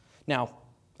 Now,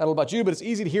 I don't know about you, but it's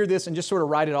easy to hear this and just sort of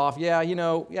write it off. Yeah,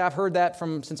 I've heard that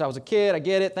since I was a kid. I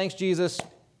get it. Thanks, Jesus.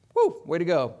 Woo, way to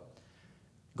go.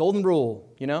 Golden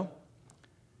rule,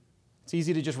 It's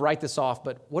easy to just write this off,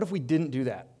 but what if we didn't do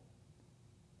that?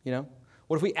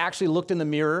 What if we actually looked in the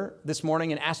mirror this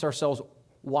morning and asked ourselves,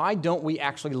 why don't we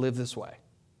actually live this way?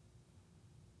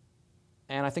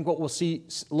 And I think what we'll see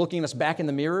looking us back in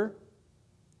the mirror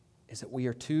is that we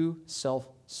are too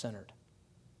self-centered.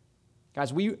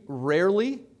 Guys, we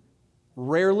rarely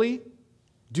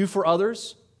do for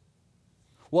others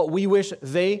what we wish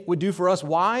they would do for us.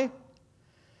 Why?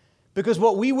 Because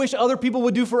what we wish other people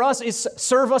would do for us is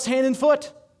serve us hand and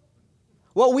foot.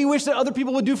 What we wish that other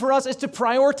people would do for us is to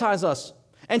prioritize us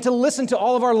and to listen to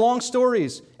all of our long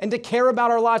stories and to care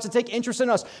about our lives, to take interest in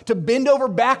us, to bend over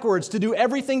backwards, to do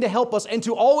everything to help us, and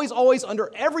to always, under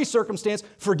every circumstance,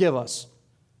 forgive us.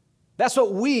 That's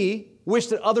what we wish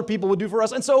that other people would do for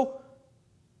us. And so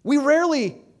we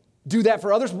rarely do that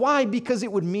for others. Why? Because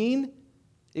it would mean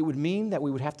that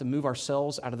we would have to move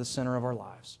ourselves out of the center of our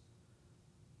lives.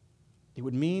 It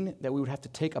would mean that we would have to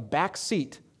take a back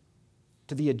seat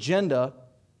to the agenda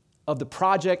of the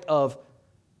project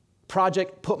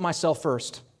Put Myself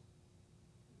First.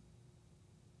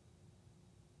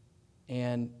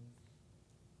 And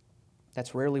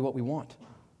that's rarely what we want.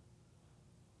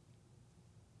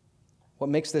 What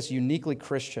makes this uniquely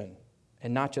Christian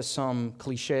and not just some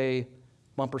cliche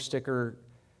bumper sticker,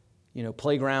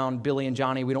 playground, Billy and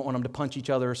Johnny, we don't want them to punch each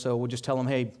other, so we'll just tell them,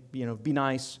 hey, be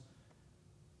nice.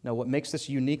 No, what makes this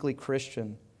uniquely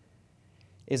Christian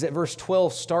is that verse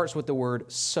 12 starts with the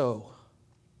word so.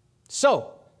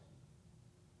 So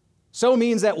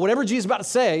means that whatever Jesus is about to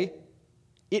say,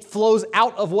 it flows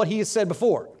out of what he has said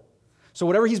before. So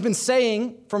whatever he's been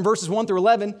saying from verses 1 through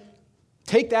 11,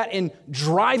 take that and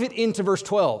drive it into verse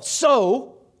 12.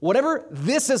 So, whatever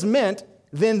this has meant,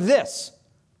 then this.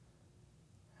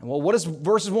 And well, what has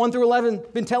verses 1 through 11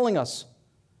 been telling us?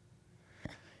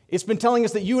 It's been telling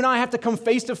us that you and I have to come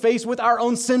face to face with our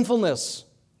own sinfulness.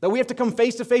 That we have to come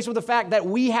face to face with the fact that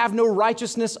we have no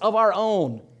righteousness of our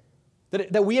own.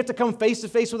 That we have to come face to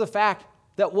face with the fact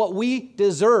that what we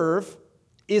deserve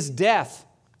is death.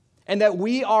 And that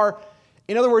we are,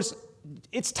 in other words,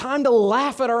 it's time to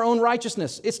laugh at our own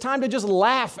righteousness. It's time to just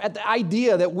laugh at the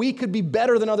idea that we could be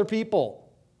better than other people.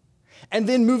 And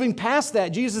then moving past that,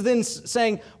 Jesus is then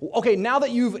saying, okay, now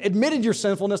that you've admitted your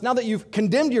sinfulness, now that you've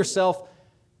condemned yourself,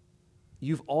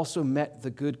 you've also met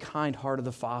the good, kind heart of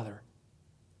the Father,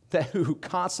 that who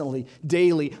constantly,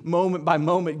 daily, moment by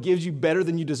moment, gives you better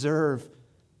than you deserve.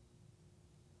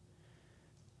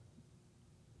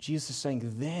 Jesus is saying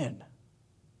then,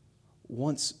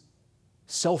 once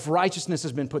self-righteousness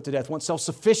has been put to death, once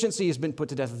self-sufficiency has been put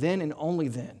to death, then and only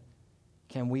then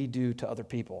can we do to other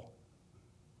people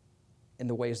in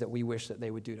the ways that we wish that they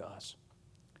would do to us.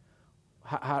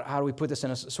 How do we put this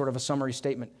in a sort of a summary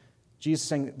statement? Jesus is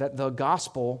saying that the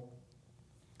gospel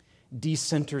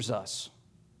decenters us.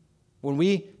 When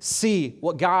we see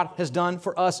what God has done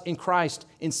for us in Christ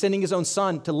in sending His own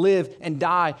Son to live and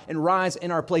die and rise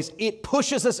in our place, it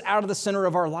pushes us out of the center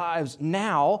of our lives.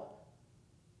 Now,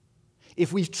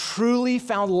 if we've truly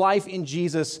found life in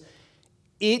Jesus,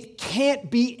 it can't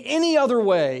be any other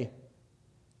way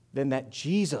than that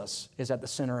Jesus is at the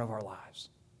center of our lives,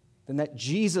 than that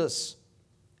Jesus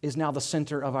is now the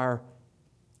center of our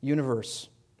universe.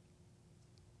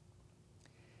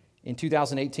 In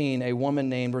 2018, a woman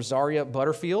named Rosaria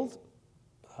Butterfield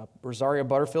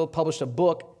published a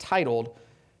book titled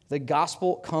The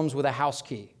Gospel Comes with a House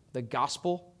Key. The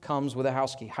Gospel Comes with a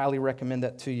House Key. Highly recommend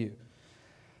that to you.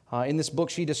 In this book,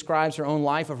 she describes her own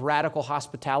life of radical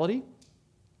hospitality.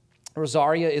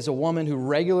 Rosaria is a woman who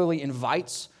regularly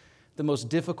invites the most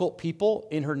difficult people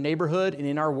in her neighborhood and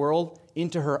in our world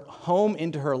into her home,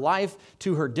 into her life,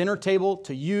 to her dinner table,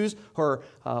 to use her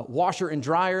washer and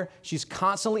dryer. She's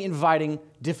constantly inviting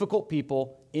difficult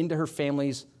people into her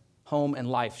family's home, and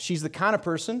life. She's the kind of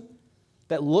person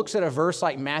that looks at a verse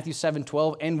like Matthew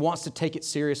 7:12 and wants to take it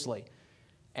seriously.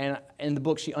 And in the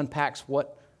book, she unpacks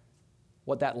what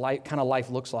that kind of life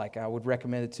looks like. I would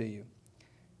recommend it to you.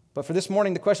 But for this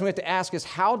morning, the question we have to ask is,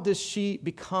 how does she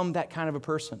become that kind of a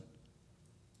person?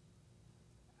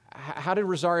 How did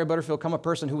Rosaria Butterfield become a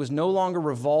person who was no longer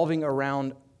revolving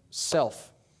around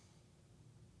self?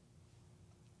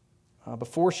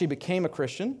 Before she became a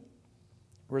Christian,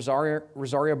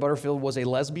 Rosaria Butterfield was a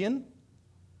lesbian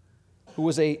who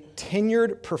was a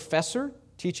tenured professor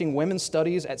teaching women's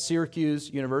studies at Syracuse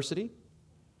University.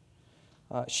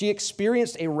 She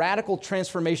experienced a radical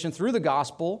transformation through the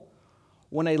gospel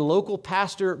when a local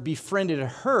pastor befriended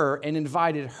her and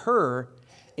invited her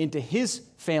into his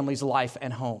family's life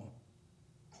and home.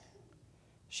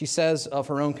 She says of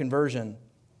her own conversion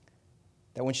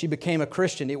that when she became a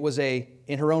Christian, it was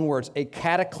in her own words, a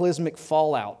cataclysmic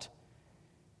fallout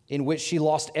in which she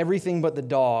lost everything but the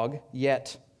dog,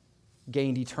 yet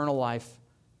gained eternal life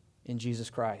in Jesus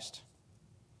Christ.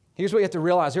 Here's what you have to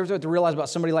realize. Here's what you have to realize about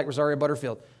somebody like Rosaria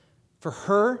Butterfield. For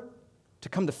her to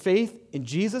come to faith in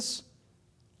Jesus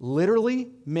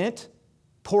literally meant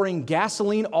pouring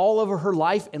gasoline all over her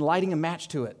life and lighting a match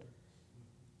to it.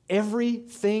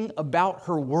 Everything about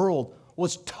her world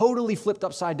was totally flipped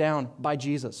upside down by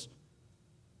Jesus.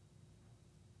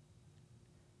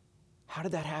 How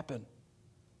did that happen?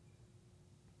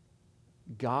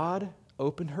 God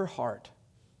opened her heart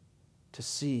to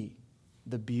see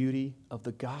the beauty of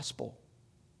the gospel.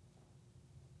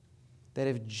 That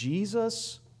if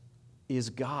Jesus is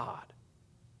God,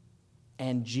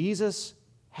 and Jesus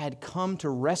had come to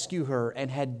rescue her and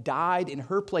had died in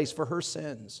her place for her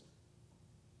sins,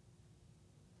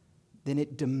 then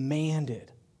it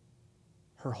demanded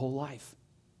her whole life.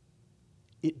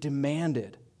 It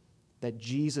demanded that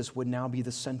Jesus would now be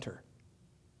the center.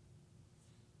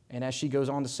 And as she goes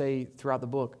on to say throughout the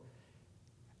book,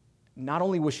 not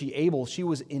only was she able, she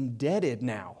was indebted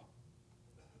now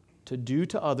to do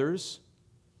to others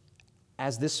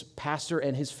as this pastor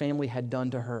and his family had done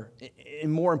to her.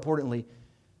 And more importantly,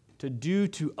 to do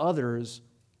to others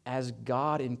as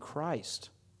God in Christ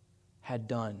had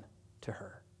done to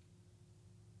her.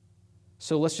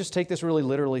 So let's just take this really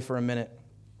literally for a minute.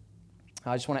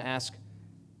 I just want to ask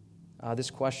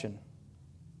this question.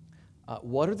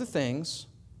 What are the things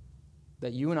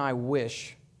that you and I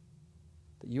wish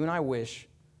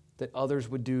that others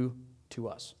would do to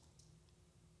us?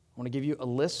 I want to give you a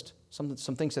list, some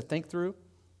things to think through.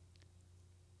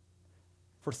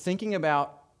 For thinking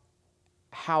about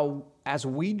how, as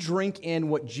we drink in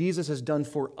what Jesus has done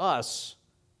for us,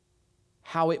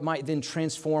 how it might then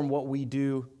transform what we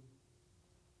do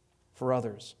for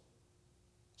others.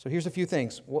 So here's a few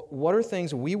things. What are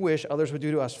things we wish others would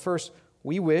do to us? First,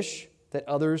 we wish that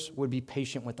others would be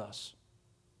patient with us.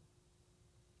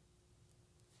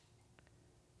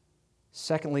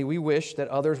 Secondly, we wish that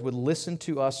others would listen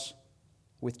to us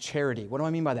with charity. What do I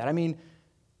mean by that? I mean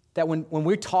that when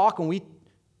we talk, when we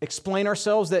explain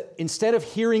ourselves, that instead of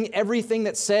hearing everything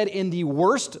that's said in the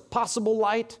worst possible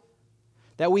light,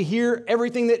 that we hear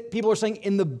everything that people are saying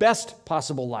in the best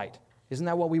possible light. Isn't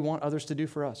that what we want others to do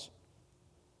for us?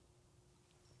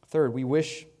 Third, we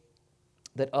wish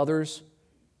that others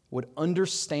would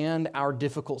understand our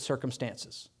difficult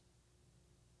circumstances.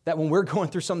 That when we're going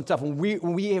through something tough, when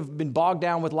we have been bogged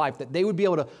down with life, that they would be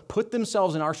able to put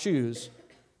themselves in our shoes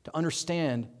to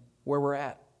understand where we're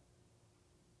at.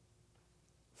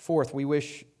 Fourth, we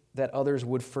wish that others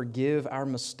would forgive our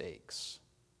mistakes.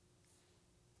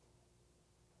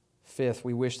 Fifth,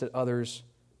 we wish that others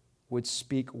would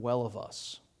speak well of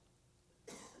us.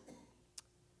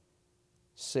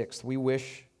 Sixth, we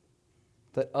wish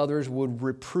that others would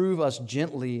reprove us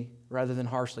gently rather than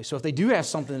harshly. So if they do have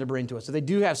something to bring to us, if they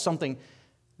do have something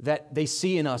that they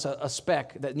see in us, a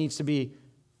speck that needs to be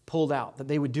pulled out, that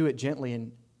they would do it gently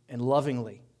and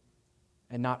lovingly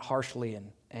and not harshly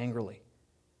and angrily.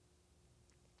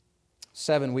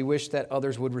 7, we wish that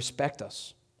others would respect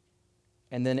us.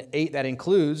 And then 8, that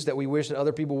includes that we wish that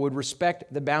other people would respect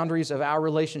the boundaries of our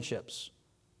relationships.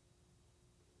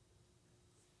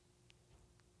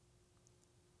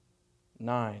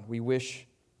 9, we wish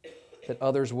that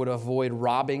others would avoid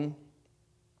robbing,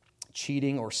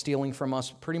 cheating, or stealing from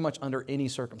us pretty much under any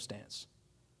circumstance.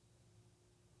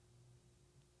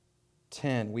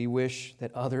 10, we wish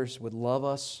that others would love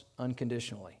us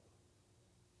unconditionally.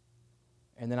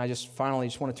 And then I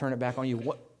finally want to turn it back on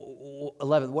you.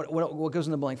 11, what goes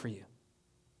in the blank for you?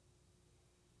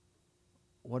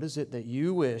 What is it that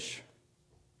you wish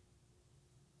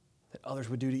that others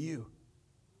would do to you?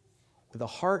 With a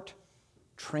heart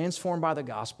transformed by the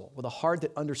gospel, with a heart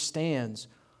that understands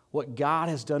what God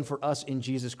has done for us in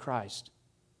Jesus Christ,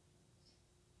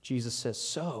 Jesus says,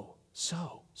 so.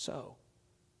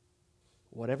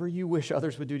 Whatever you wish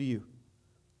others would do to you,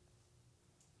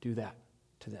 do that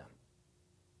to them.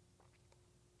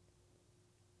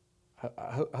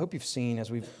 I hope you've seen, as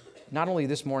we've, not only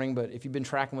this morning, but if you've been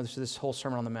tracking with us this whole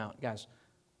Sermon on the Mount, guys,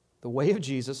 the way of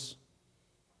Jesus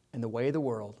and the way of the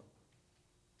world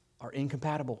are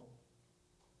incompatible.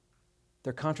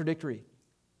 They're contradictory.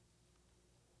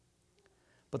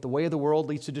 But the way of the world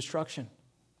leads to destruction.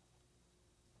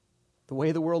 The way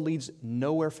of the world leads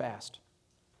nowhere fast.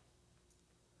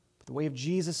 But the way of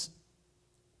Jesus,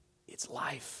 it's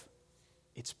life.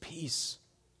 It's peace.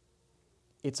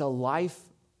 It's a life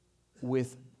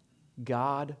with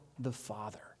God the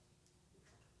Father.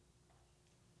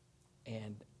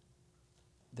 And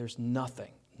there's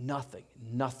nothing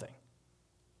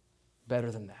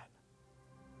better than that.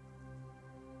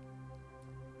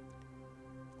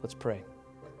 Let's pray.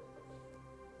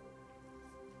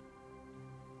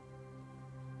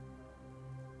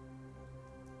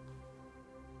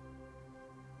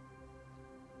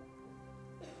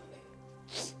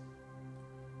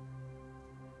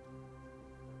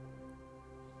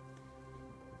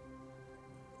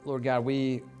 Lord God,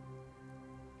 we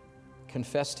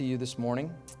confess to you this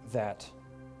morning that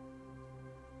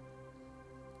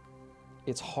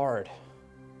it's hard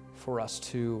for us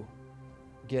to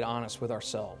get honest with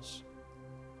ourselves.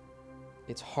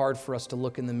 It's hard for us to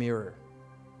look in the mirror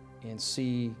and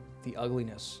see the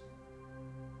ugliness,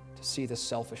 to see the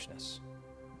selfishness.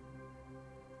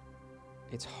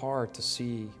 It's hard to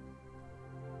see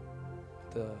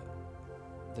the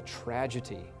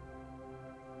tragedy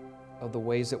of the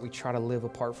ways that we try to live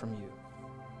apart from you.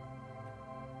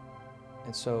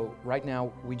 And so right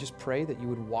now, we just pray that you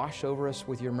would wash over us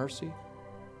with your mercy.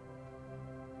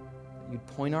 That you'd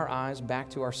point our eyes back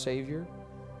to our Savior.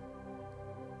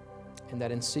 And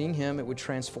that in seeing Him, it would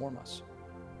transform us.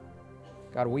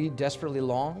 God, we desperately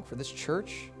long for this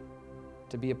church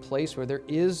to be a place where there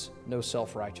is no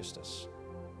self-righteousness,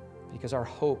 because our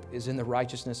hope is in the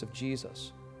righteousness of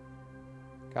Jesus.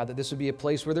 God, that this would be a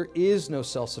place where there is no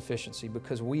self-sufficiency,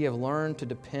 because we have learned to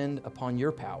depend upon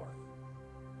your power.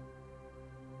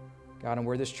 God, and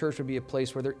where this church would be a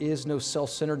place where there is no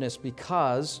self-centeredness,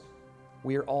 because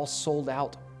we are all sold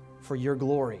out for your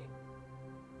glory,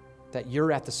 that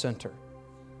you're at the center,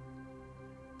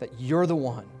 that you're the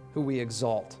one who we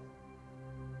exalt,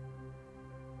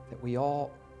 that we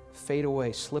all fade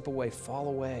away, slip away, fall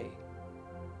away,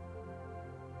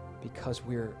 because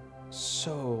we're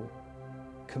so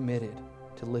committed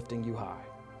to lifting you high.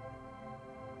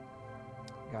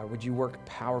 God, would you work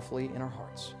powerfully in our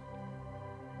hearts?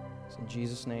 It's in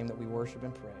Jesus' name that we worship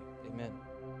and pray. Amen.